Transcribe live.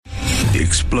The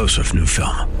explosive new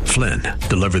film, Flynn,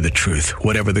 deliver the truth,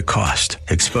 whatever the cost,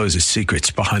 exposes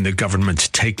secrets behind the government's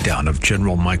takedown of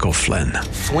General Michael Flynn.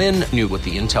 Flynn knew what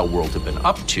the intel world had been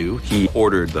up to. He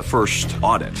ordered the first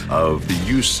audit of the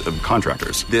use of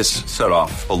contractors. This set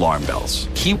off alarm bells.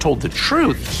 He told the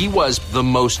truth. He was the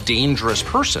most dangerous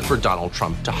person for Donald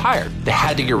Trump to hire. They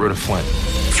had to get rid of Flynn.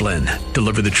 Flynn,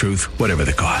 deliver the truth, whatever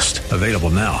the cost. Available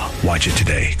now. Watch it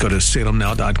today. Go to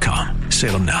salemnow.com.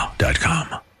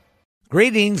 salemnow.com.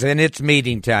 Greetings, and it's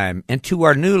meeting time. And to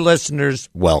our new listeners,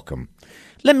 welcome.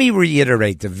 Let me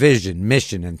reiterate the vision,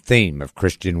 mission, and theme of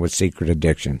Christian with Secret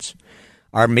Addictions.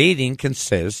 Our meeting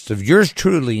consists of yours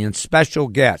truly and special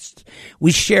guests.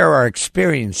 We share our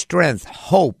experience, strength,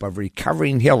 hope of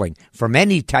recovering healing from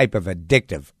any type of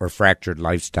addictive or fractured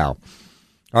lifestyle.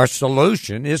 Our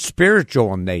solution is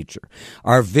spiritual in nature.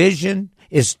 Our vision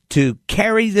is to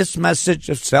carry this message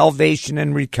of salvation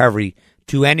and recovery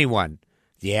to anyone,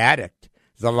 the addict,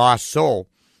 the lost soul,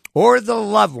 or the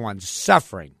loved ones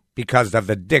suffering because of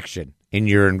addiction in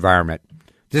your environment.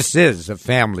 This is a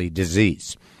family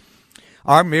disease.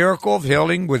 Our miracle of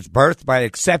healing was birthed by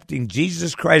accepting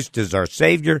Jesus Christ as our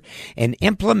Savior and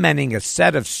implementing a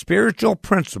set of spiritual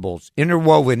principles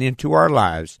interwoven into our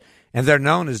lives, and they're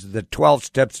known as the 12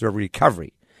 steps of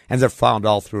recovery, and they're found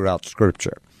all throughout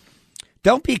Scripture.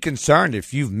 Don't be concerned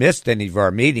if you've missed any of our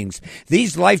meetings.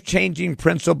 These life-changing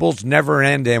principles never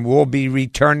end, and we'll be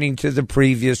returning to the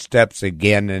previous steps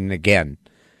again and again.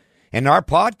 And our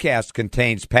podcast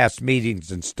contains past meetings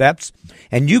and steps,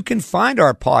 and you can find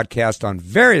our podcast on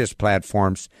various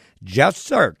platforms. Just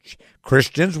search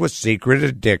Christians with Secret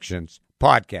Addictions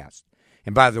Podcast.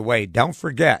 And by the way, don't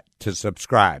forget to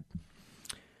subscribe.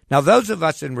 Now, those of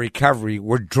us in recovery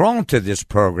were drawn to this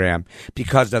program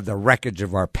because of the wreckage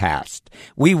of our past.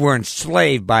 We were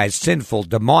enslaved by a sinful,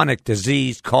 demonic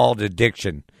disease called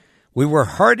addiction. We were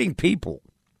hurting people,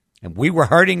 and we were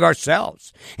hurting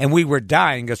ourselves, and we were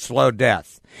dying a slow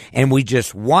death. And we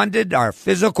just wanted our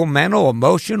physical, mental,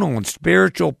 emotional, and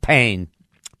spiritual pain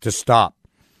to stop.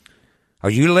 Are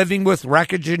you living with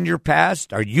wreckage in your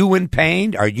past? Are you in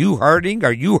pain? Are you hurting?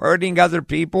 Are you hurting other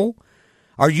people?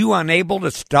 Are you unable to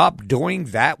stop doing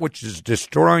that which is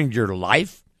destroying your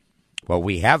life? Well,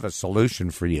 we have a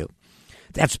solution for you.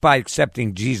 That's by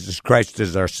accepting Jesus Christ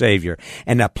as our Savior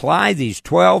and apply these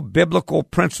 12 biblical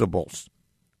principles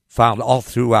found all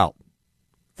throughout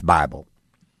the Bible.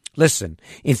 Listen,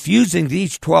 infusing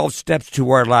these 12 steps to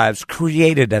our lives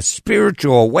created a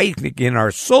spiritual awakening in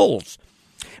our souls,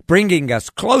 bringing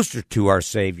us closer to our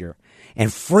Savior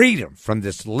and freedom from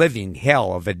this living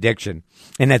hell of addiction.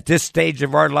 And at this stage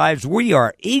of our lives, we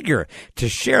are eager to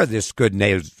share this good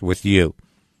news with you.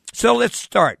 So let's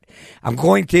start. I'm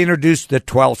going to introduce the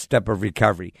 12th step of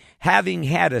recovery. Having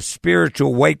had a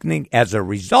spiritual awakening as a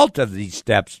result of these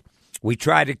steps, we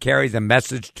try to carry the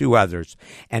message to others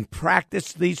and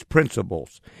practice these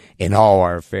principles in all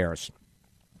our affairs.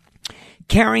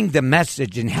 Carrying the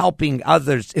message and helping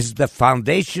others is the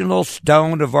foundational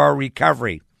stone of our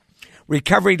recovery.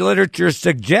 Recovery literature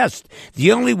suggests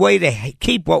the only way to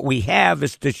keep what we have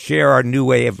is to share our new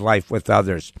way of life with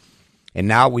others. And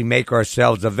now we make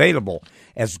ourselves available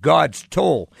as God's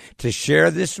tool to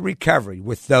share this recovery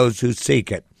with those who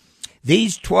seek it.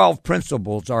 These 12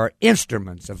 principles are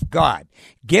instruments of God,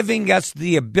 giving us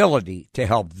the ability to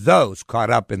help those caught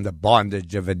up in the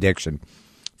bondage of addiction.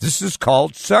 This is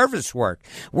called service work.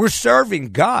 We're serving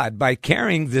God by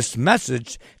carrying this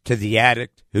message to the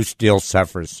addict who still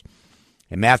suffers.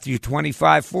 In Matthew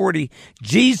 25:40,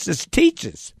 Jesus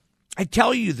teaches, I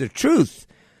tell you the truth,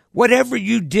 whatever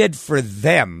you did for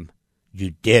them,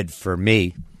 you did for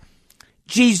me.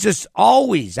 Jesus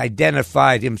always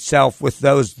identified himself with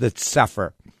those that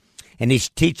suffer, and he's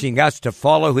teaching us to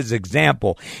follow his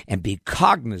example and be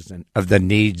cognizant of the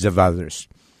needs of others.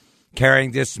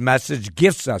 Carrying this message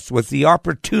gifts us with the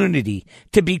opportunity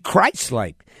to be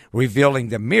Christ-like, revealing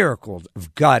the miracles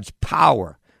of God's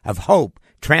power, of hope,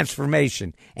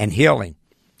 transformation, and healing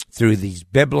through these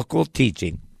biblical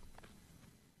teaching.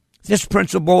 This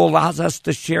principle allows us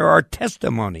to share our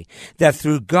testimony that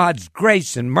through God's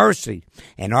grace and mercy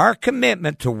and our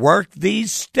commitment to work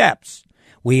these steps,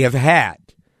 we have had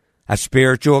a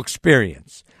spiritual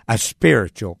experience, a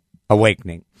spiritual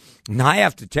awakening. And I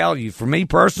have to tell you, for me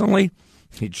personally,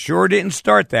 it sure didn't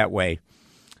start that way.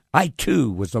 I, too,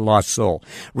 was a lost soul,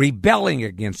 rebelling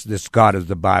against this God of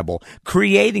the Bible,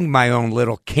 creating my own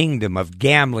little kingdom of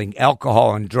gambling,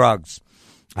 alcohol, and drugs.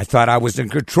 I thought I was in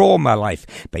control of my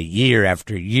life, but year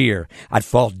after year, I'd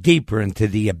fall deeper into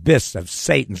the abyss of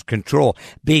Satan's control,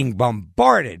 being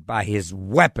bombarded by his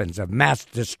weapons of mass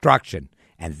destruction,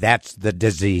 and that's the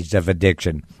disease of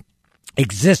addiction.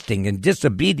 existing in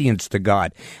disobedience to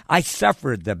God. I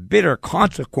suffered the bitter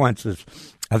consequences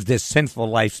of this sinful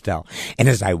lifestyle. And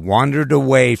as I wandered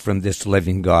away from this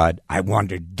living God, I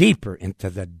wandered deeper into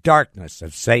the darkness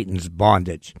of Satan's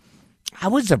bondage. I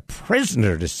was a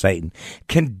prisoner to Satan,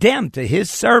 condemned to his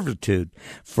servitude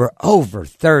for over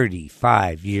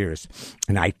 35 years.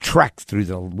 And I trekked through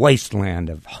the wasteland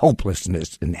of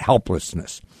hopelessness and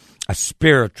helplessness, a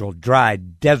spiritual, dry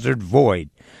desert void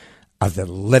of the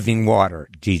living water,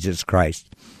 Jesus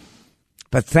Christ.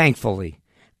 But thankfully,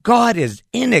 God is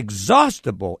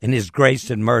inexhaustible in his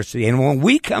grace and mercy. And when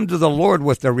we come to the Lord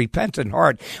with a repentant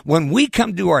heart, when we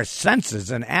come to our senses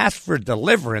and ask for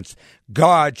deliverance,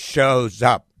 God shows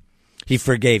up. He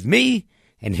forgave me,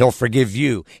 and he'll forgive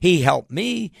you. He helped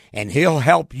me, and he'll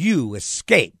help you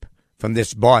escape from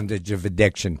this bondage of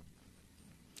addiction.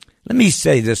 Let me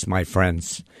say this, my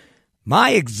friends.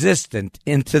 My existence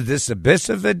into this abyss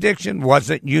of addiction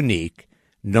wasn't unique,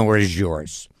 nor is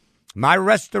yours. My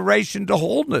restoration to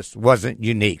wholeness wasn't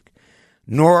unique,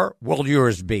 nor will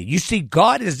yours be. You see,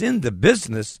 God is in the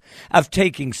business of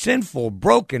taking sinful,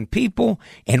 broken people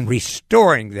and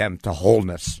restoring them to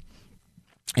wholeness.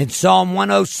 In Psalm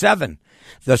 107,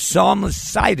 the psalmist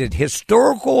cited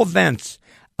historical events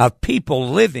of people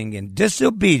living in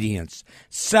disobedience,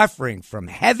 suffering from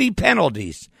heavy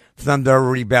penalties from their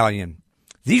rebellion.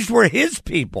 These were his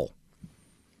people.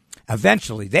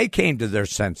 Eventually, they came to their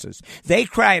senses. They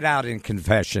cried out in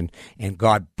confession, and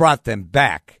God brought them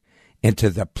back into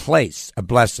the place of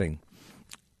blessing.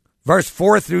 Verse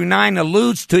 4 through 9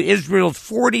 alludes to Israel's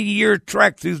 40-year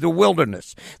trek through the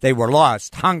wilderness. They were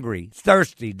lost, hungry,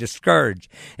 thirsty,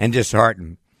 discouraged, and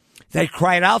disheartened. They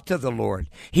cried out to the Lord.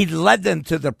 He led them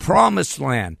to the promised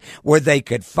land where they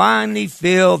could finally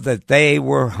feel that they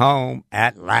were home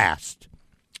at last.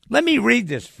 Let me read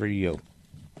this for you.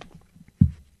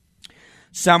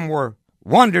 Some were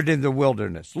wandered in the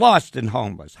wilderness, lost and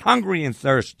homeless, hungry and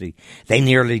thirsty. They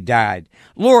nearly died.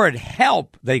 Lord,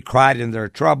 help, they cried in their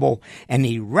trouble, and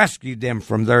he rescued them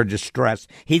from their distress.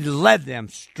 He led them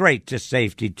straight to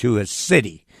safety, to a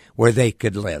city where they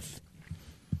could live.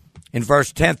 In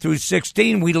verse 10 through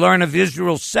 16, we learn of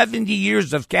Israel's 70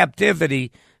 years of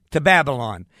captivity to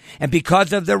Babylon. And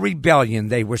because of their rebellion,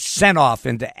 they were sent off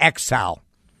into exile.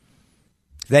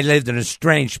 They lived in a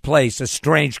strange place, a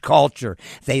strange culture.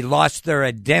 They lost their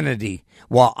identity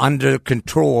while under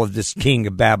control of this king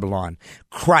of Babylon,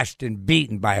 crushed and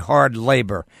beaten by hard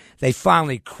labor. They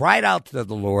finally cried out to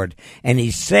the Lord, and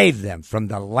he saved them from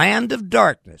the land of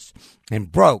darkness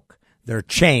and broke their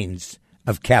chains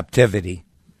of captivity.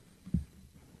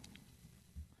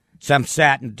 Some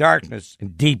sat in darkness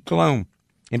and deep gloom,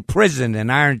 imprisoned in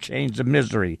iron chains of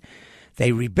misery.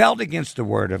 They rebelled against the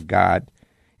word of God,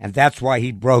 and that's why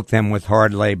he broke them with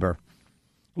hard labor.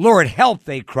 Lord, help,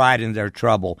 they cried in their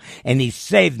trouble, and he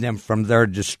saved them from their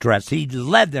distress. He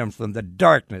led them from the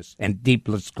darkness and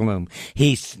deepless gloom.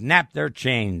 He snapped their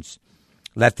chains.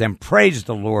 Let them praise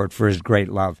the Lord for his great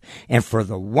love and for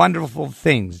the wonderful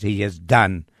things he has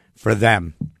done for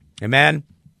them. Amen?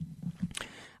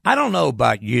 I don't know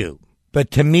about you, but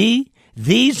to me,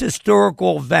 these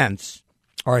historical events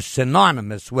are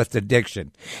synonymous with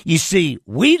addiction. You see,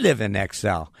 we live in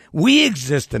exile. We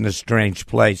exist in a strange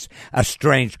place, a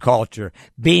strange culture,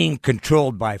 being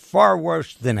controlled by far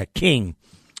worse than a king,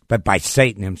 but by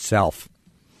Satan himself.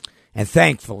 And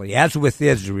thankfully, as with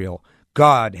Israel,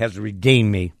 God has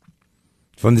redeemed me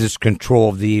from this control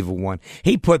of the evil one.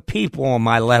 He put people in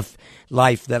my life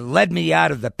that led me out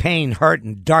of the pain, hurt,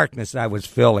 and darkness I was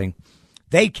feeling.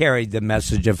 They carried the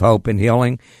message of hope and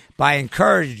healing by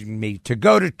encouraging me to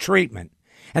go to treatment.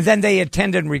 And then they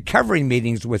attended recovery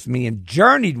meetings with me and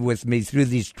journeyed with me through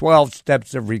these 12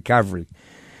 steps of recovery.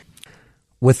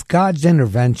 With God's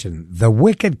intervention, the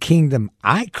wicked kingdom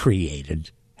I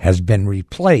created has been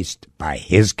replaced by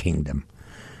his kingdom.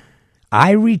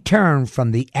 I return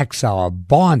from the exile of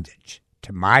bondage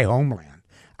to my homeland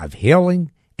of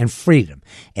healing and freedom,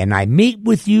 and I meet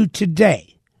with you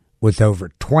today with over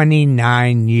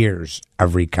 29 years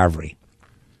of recovery.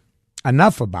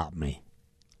 Enough about me.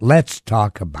 Let's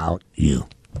talk about you.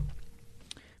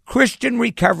 Christian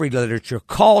recovery literature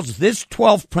calls this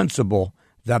 12th principle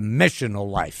the missional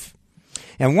life.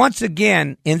 And once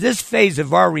again, in this phase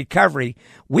of our recovery,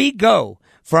 we go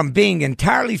from being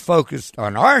entirely focused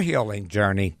on our healing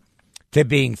journey to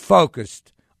being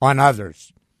focused on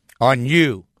others, on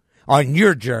you, on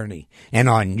your journey, and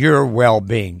on your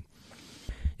well-being.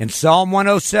 In Psalm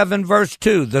 107, verse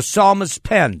 2, the psalmist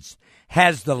pens,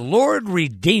 "Has the Lord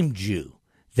redeemed you?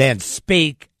 Then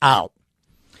speak out."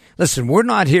 Listen, we're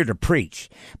not here to preach,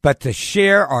 but to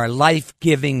share our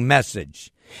life-giving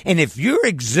message. And if you're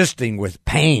existing with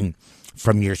pain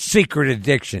from your secret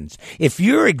addictions, if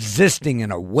you're existing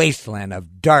in a wasteland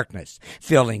of darkness,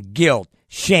 feeling guilt,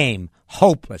 shame,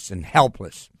 hopeless, and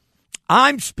helpless,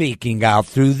 I'm speaking out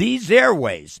through these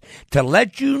airways to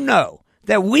let you know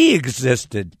that we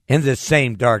existed in the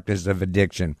same darkness of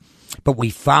addiction, but we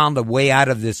found a way out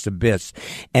of this abyss,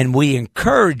 and we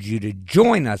encourage you to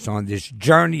join us on this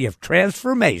journey of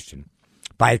transformation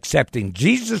by accepting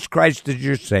Jesus Christ as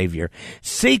your Savior.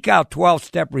 Seek out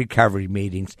 12-step recovery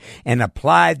meetings and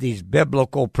apply these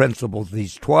biblical principles,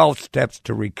 these 12 steps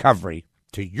to recovery,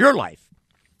 to your life.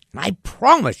 And I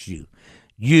promise you,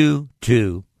 you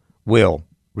too will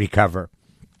recover.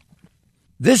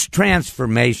 This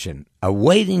transformation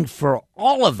awaiting for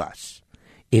all of us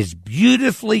is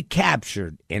beautifully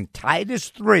captured in Titus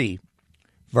 3,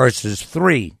 verses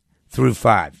 3 through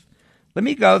 5. Let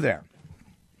me go there.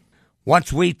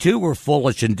 Once we too were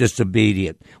foolish and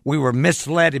disobedient. We were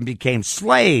misled and became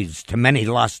slaves to many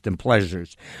lusts and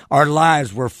pleasures. Our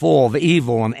lives were full of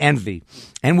evil and envy,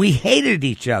 and we hated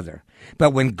each other.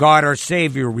 But when God our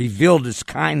Savior revealed his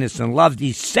kindness and love,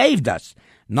 he saved us,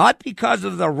 not because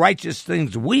of the righteous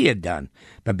things we had done,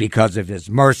 but because of his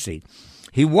mercy.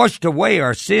 He washed away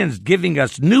our sins, giving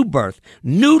us new birth,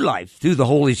 new life through the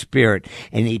Holy Spirit,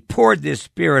 and he poured this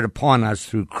Spirit upon us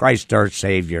through Christ our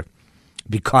Savior.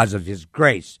 Because of his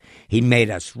grace, he made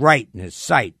us right in his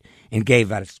sight and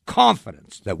gave us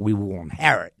confidence that we will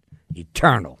inherit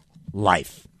eternal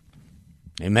life.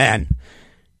 Amen.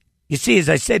 You see, as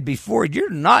I said before, you're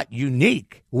not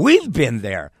unique. We've been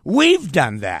there. We've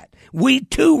done that. We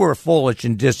too were foolish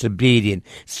and disobedient,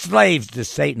 slaves to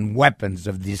Satan, weapons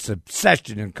of this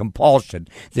obsession and compulsion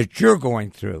that you're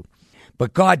going through.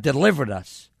 But God delivered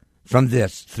us from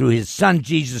this through his Son,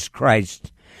 Jesus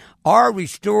Christ. Our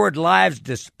restored lives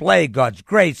display God's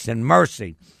grace and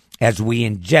mercy as we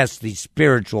ingest these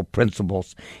spiritual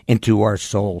principles into our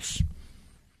souls.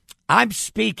 I'm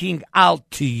speaking out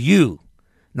to you.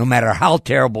 No matter how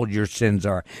terrible your sins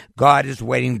are, God is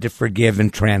waiting to forgive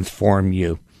and transform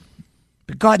you.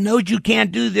 But God knows you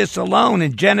can't do this alone.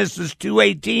 In Genesis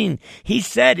 2:18, he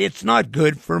said it's not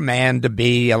good for man to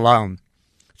be alone.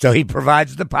 So he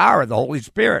provides the power of the Holy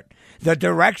Spirit, the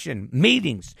direction,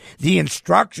 meetings, the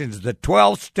instructions, the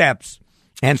 12 steps,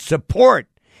 and support.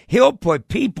 He'll put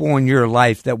people in your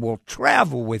life that will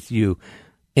travel with you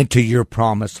into your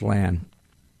promised land.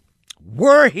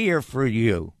 We're here for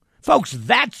you. Folks,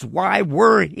 that's why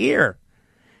we're here.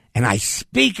 And I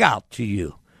speak out to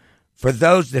you. For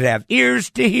those that have ears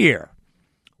to hear,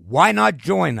 why not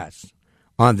join us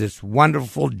on this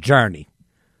wonderful journey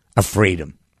of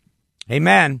freedom?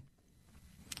 Amen.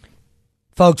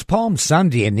 Folks, Palm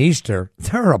Sunday and Easter,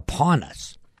 they're upon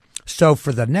us. So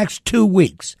for the next 2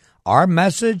 weeks, our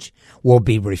message will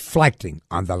be reflecting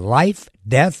on the life,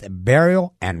 death,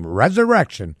 burial, and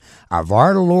resurrection of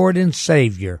our Lord and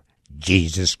Savior,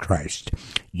 Jesus Christ.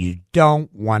 You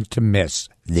don't want to miss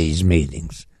these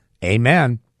meetings.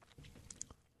 Amen.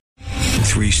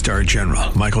 3-star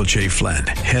General Michael J. Flynn,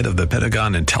 head of the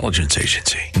Pentagon Intelligence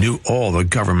Agency, knew all the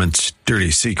government's dirty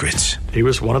secrets. He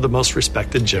was one of the most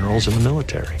respected generals in the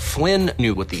military. Flynn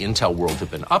knew what the intel world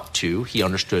had been up to. He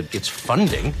understood its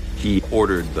funding. He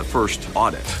ordered the first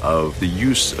audit of the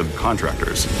use of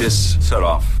contractors. This set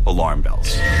off alarm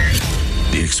bells.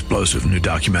 The explosive new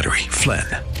documentary, Flynn,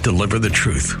 Deliver the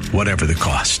Truth, Whatever the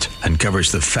Cost,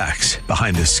 uncovers the facts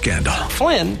behind this scandal.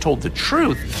 Flynn told the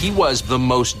truth. He was the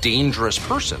most dangerous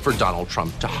person for Donald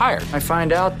Trump to hire. I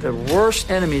find out the worst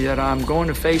enemy that I'm going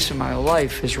to face in my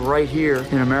life is right here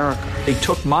in America. They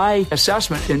took my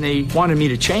assessment and they wanted me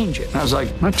to change it. And I was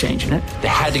like, I'm not changing it. They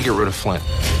had to get rid of Flynn.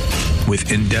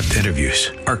 With in-depth interviews,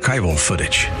 archival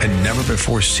footage, and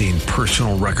never-before-seen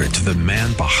personal records of the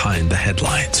man behind the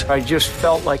headlines. I just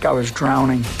felt like I was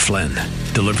drowning. Flynn,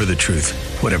 Deliver the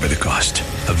Truth, Whatever the Cost.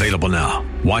 Available now.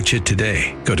 Watch it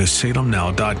today. Go to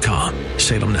salemnow.com.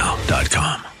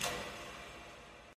 salemnow.com.